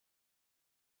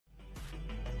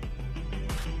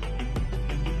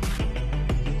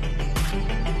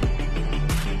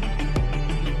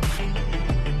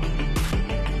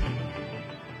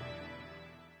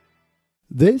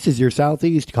This is your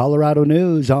Southeast Colorado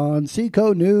news on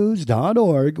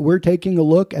seconews.org. We're taking a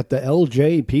look at the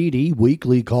LJPD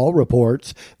weekly call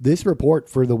reports. This report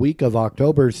for the week of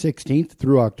October 16th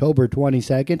through October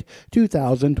 22nd,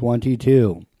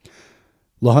 2022.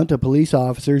 La Junta police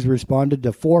officers responded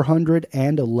to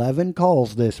 411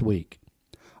 calls this week.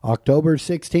 October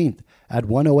 16th, at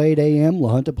 1:08 a.m., La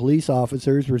Junta police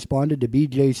officers responded to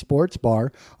BJ Sports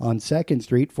Bar on 2nd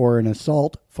Street for an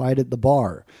assault fight at the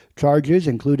bar. Charges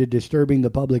included disturbing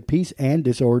the public peace and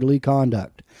disorderly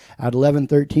conduct. At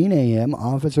 11:13 a.m.,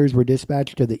 officers were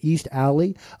dispatched to the east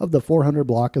alley of the 400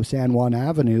 block of San Juan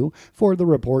Avenue for the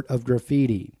report of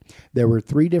graffiti. There were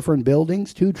 3 different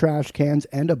buildings, 2 trash cans,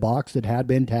 and a box that had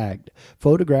been tagged.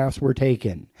 Photographs were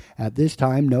taken. At this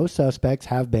time, no suspects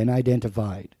have been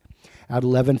identified. At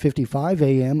 11:55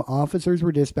 a.m., officers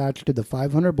were dispatched to the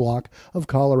 500 block of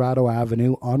Colorado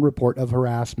Avenue on report of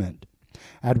harassment.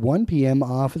 At 1 p.m.,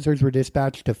 officers were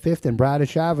dispatched to 5th and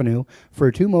Bradish Avenue for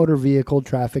a 2 motor vehicle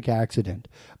traffic accident.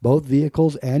 Both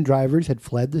vehicles and drivers had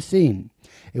fled the scene.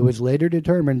 It was later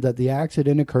determined that the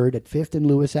accident occurred at 5th and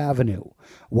Lewis Avenue.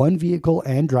 1 vehicle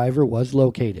and driver was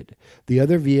located. The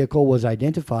other vehicle was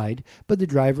identified, but the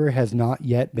driver has not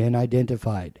yet been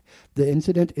identified. The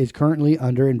incident is currently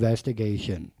under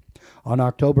investigation. On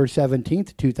October 17,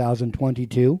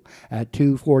 2022, at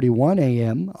 2:41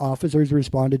 a.m., officers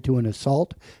responded to an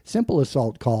simple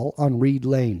assault call on Reed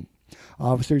Lane.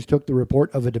 Officers took the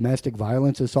report of a domestic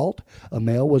violence assault. A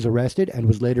male was arrested and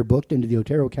was later booked into the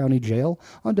Otero County Jail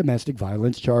on domestic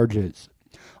violence charges.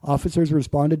 Officers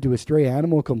responded to a stray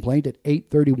animal complaint at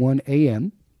 8:31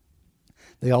 a.m.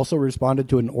 They also responded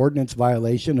to an ordinance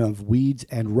violation of weeds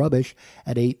and rubbish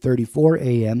at 8:34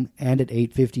 a.m. and at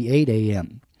 8:58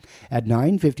 a.m. At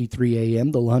 9:53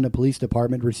 a.m., the La Junta Police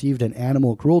Department received an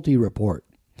animal cruelty report.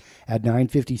 At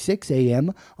 9:56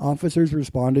 a.m., officers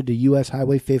responded to U.S.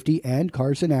 Highway 50 and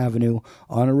Carson Avenue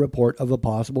on a report of a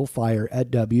possible fire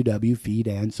at WW Feed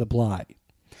and Supply.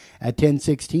 At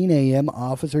 10:16 a.m.,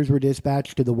 officers were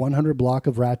dispatched to the 100 block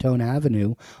of Raton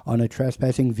Avenue on a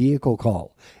trespassing vehicle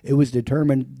call. It was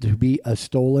determined to be a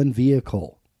stolen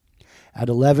vehicle. At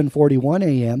 11:41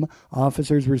 a.m.,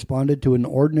 officers responded to an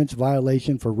ordinance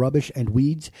violation for rubbish and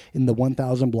weeds in the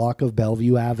 1000 block of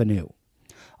Bellevue Avenue.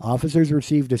 Officers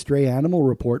received a stray animal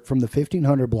report from the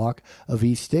 1500 block of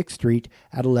East 6th Street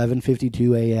at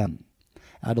 11:52 a.m.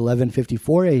 At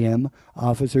 11:54 a.m.,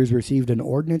 officers received an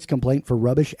ordinance complaint for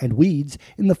rubbish and weeds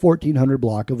in the 1400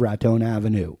 block of Raton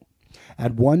Avenue.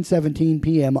 At 1:17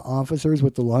 p.m., officers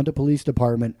with the La Junta Police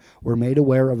Department were made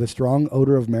aware of a strong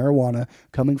odor of marijuana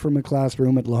coming from a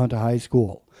classroom at La Junta High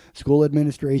School. School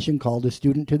administration called a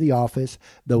student to the office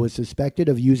that was suspected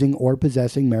of using or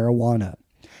possessing marijuana.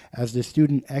 As the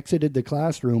student exited the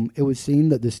classroom, it was seen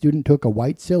that the student took a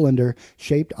white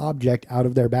cylinder-shaped object out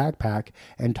of their backpack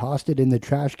and tossed it in the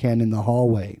trash can in the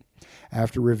hallway.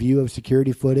 After review of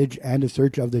security footage and a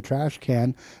search of the trash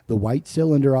can, the white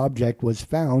cylinder object was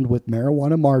found with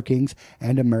marijuana markings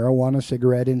and a marijuana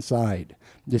cigarette inside.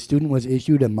 The student was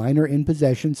issued a minor in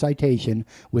possession citation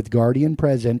with guardian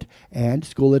present, and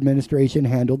school administration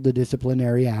handled the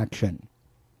disciplinary action.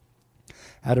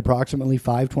 At approximately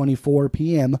 5:24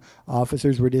 p.m.,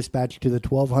 officers were dispatched to the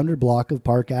 1200 block of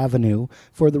Park Avenue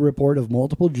for the report of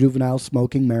multiple juveniles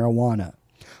smoking marijuana.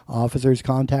 Officers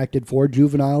contacted 4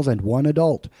 juveniles and 1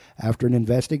 adult. After an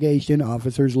investigation,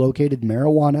 officers located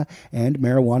marijuana and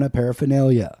marijuana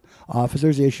paraphernalia.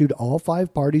 Officers issued all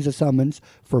 5 parties a summons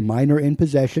for minor in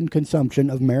possession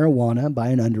consumption of marijuana by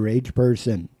an underage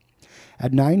person.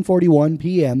 At 9:41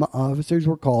 p.m., officers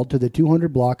were called to the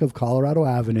 200 block of Colorado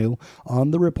Avenue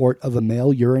on the report of a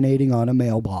male urinating on a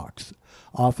mailbox.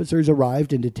 Officers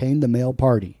arrived and detained the male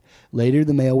party. Later,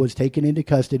 the male was taken into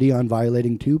custody on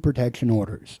violating 2 protection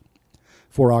orders.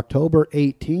 For October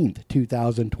 18,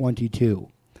 2022,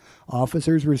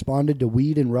 officers responded to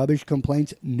weed and rubbish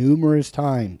complaints numerous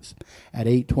times. At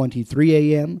 8:23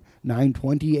 a.m.,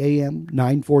 9:20 a.m.,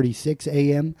 9:46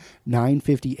 a.m.,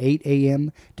 9:58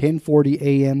 a.m., 10:40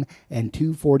 a.m., and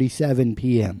 2:47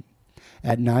 p.m.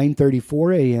 At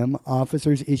 9:34 a.m.,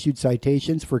 officers issued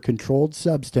citations for controlled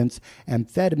substance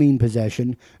amphetamine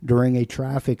possession during a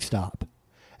traffic stop.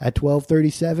 At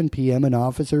 12:37 p.m., an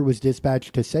officer was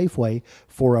dispatched to Safeway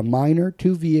for a minor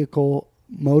 2-vehicle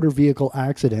motor vehicle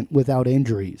accident without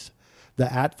injuries.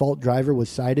 The at-fault driver was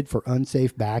cited for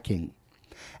unsafe backing.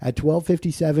 At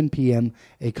 12:57 p.m.,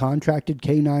 a contracted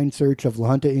K-9 search of La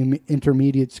Junta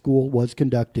Intermediate School was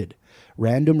conducted.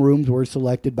 Random rooms were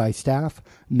selected by staff.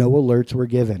 No alerts were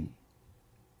given.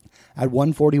 At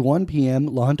 1:41 p.m.,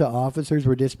 La Junta officers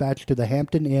were dispatched to the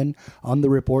Hampton Inn on the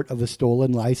report of a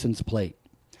stolen license plate.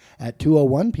 At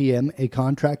 2:01 p.m., a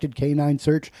contracted K-9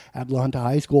 search at La Junta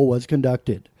High School was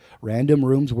conducted. Random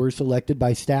rooms were selected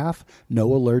by staff. No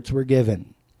alerts were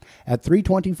given. At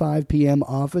 3:25 p.m.,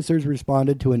 officers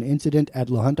responded to an incident at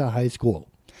La Junta High School.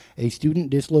 A student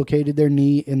dislocated their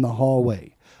knee in the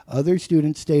hallway. Other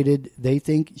students stated they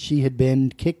think she had been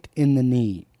kicked in the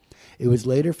knee. It was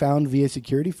later found via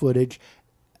security footage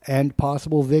and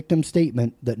possible victim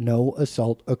statement that no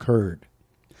assault occurred.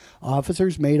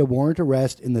 Officers made a warrant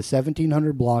arrest in the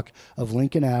 1700 block of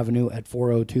Lincoln Avenue at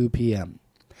 4:02 p.m.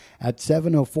 At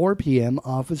 7:04 p.m.,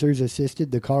 officers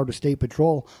assisted the Colorado State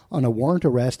Patrol on a warrant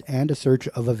arrest and a search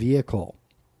of a vehicle.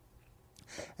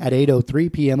 At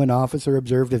 8:03 p.m., an officer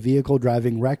observed a vehicle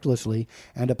driving recklessly,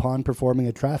 and upon performing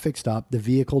a traffic stop, the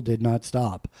vehicle did not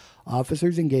stop.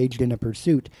 Officers engaged in a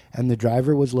pursuit, and the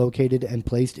driver was located and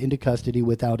placed into custody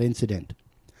without incident.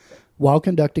 While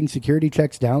conducting security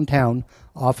checks downtown,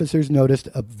 officers noticed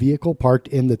a vehicle parked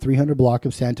in the 300 block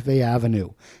of Santa Fe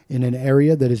Avenue, in an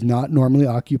area that is not normally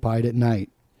occupied at night.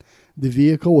 The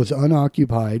vehicle was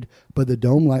unoccupied, but the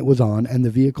dome light was on and the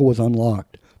vehicle was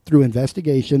unlocked. Through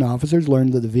investigation, officers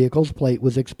learned that the vehicle's plate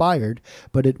was expired,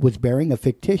 but it was bearing a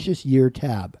fictitious year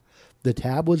tab. The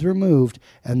tab was removed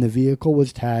and the vehicle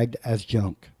was tagged as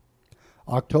junk.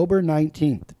 October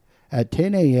 19th. At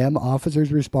 10 a.m.,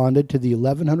 officers responded to the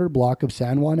 1100 block of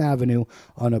San Juan Avenue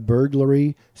on a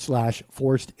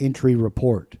burglary/forced entry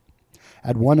report.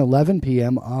 At 1:11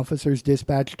 p.m., officers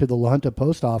dispatched to the La Junta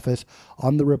Post Office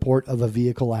on the report of a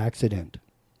vehicle accident.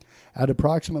 At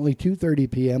approximately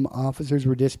 2:30 p.m., officers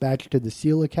were dispatched to the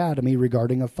SEAL Academy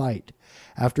regarding a fight.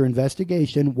 After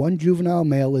investigation, one juvenile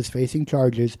male is facing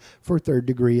charges for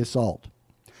third-degree assault.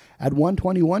 At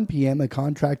 1:21 p.m., a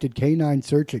contracted K-9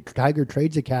 search at Tiger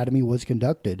Trades Academy was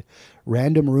conducted.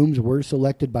 Random rooms were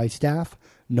selected by staff.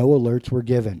 No alerts were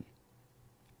given.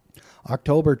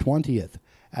 October 20th.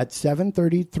 At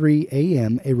 7:33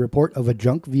 a.m., a report of a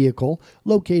junk vehicle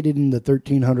located in the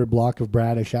 1300 block of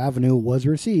Bradish Avenue was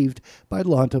received by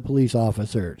La Junta police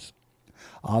officers.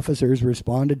 Officers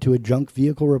responded to a junk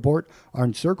vehicle report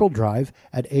on Circle Drive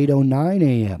at 8:09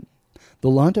 a.m. The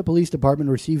La Junta Police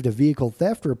Department received a vehicle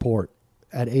theft report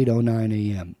at 8:09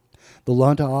 a.m. The La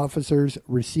Junta officers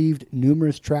received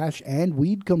numerous trash and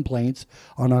weed complaints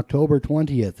on October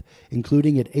 20th,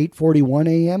 including at 8:41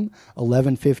 a.m.,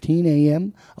 11:15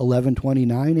 a.m.,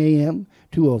 11:29 a.m.,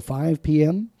 2:05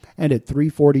 p.m., and at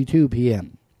 3:42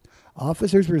 p.m.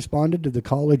 Officers responded to the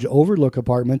College Overlook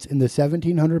Apartments in the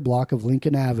 1700 block of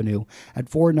Lincoln Avenue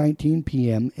at 4:19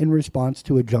 p.m. in response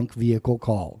to a junk vehicle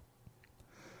call.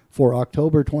 For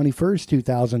October 21st,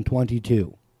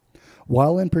 2022.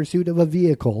 While in pursuit of a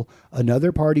vehicle,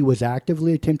 another party was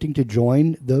actively attempting to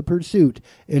join the pursuit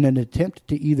in an attempt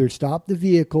to either stop the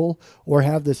vehicle or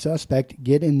have the suspect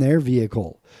get in their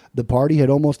vehicle. The party had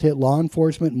almost hit law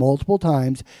enforcement multiple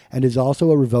times and is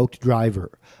also a revoked driver.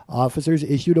 Officers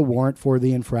issued a warrant for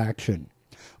the infraction.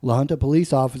 La Junta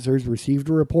police officers received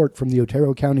a report from the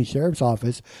Otero County Sheriff's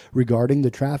Office regarding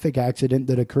the traffic accident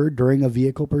that occurred during a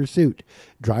vehicle pursuit.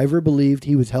 Driver believed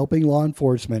he was helping law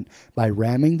enforcement by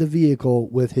ramming the vehicle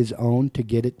with his own to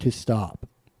get it to stop.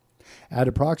 At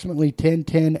approximately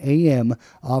 10:10 a.m.,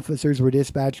 officers were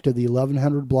dispatched to the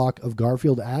 1100 block of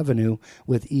Garfield Avenue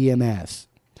with EMS.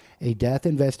 A death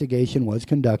investigation was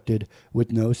conducted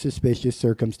with no suspicious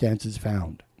circumstances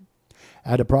found.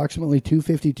 At approximately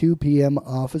 2:52 p.m.,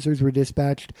 officers were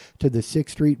dispatched to the 6th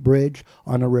Street Bridge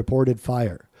on a reported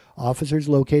fire. Officers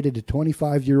located a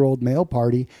 25-year-old male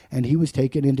party, and he was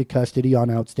taken into custody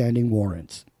on outstanding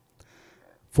warrants.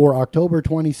 For October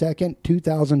 22,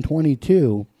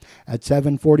 2022, at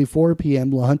 7:44 p.m.,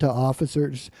 La Junta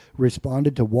officers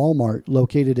responded to Walmart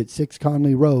located at 6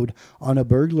 Conley Road on a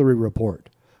burglary report.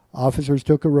 Officers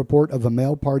took a report of a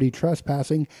male party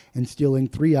trespassing and stealing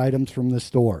 3 items from the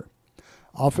store.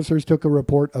 Officers took a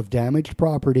report of damaged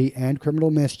property and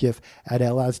criminal mischief at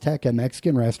El Azteca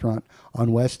Mexican restaurant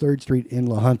on West 3rd Street in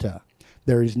La Junta.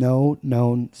 There is no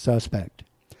known suspect.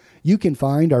 You can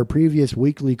find our previous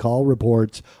weekly call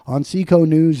reports on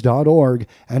seconews.org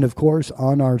and, of course,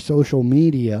 on our social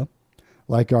media,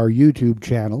 like our YouTube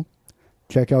channel.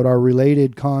 Check out our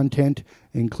related content,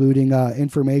 including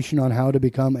information on how to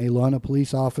become a La Junta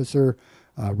police officer,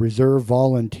 reserve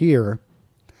volunteer.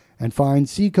 And find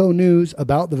Seco News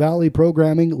about the Valley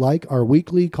programming like our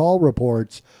weekly call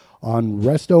reports on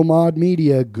RestoMod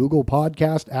Media, Google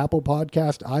Podcast, Apple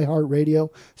Podcast,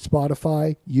 iHeartRadio,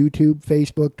 Spotify, YouTube,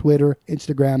 Facebook, Twitter,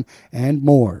 Instagram, and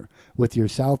more with your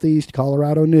Southeast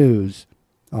Colorado news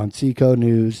on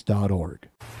seconews.org.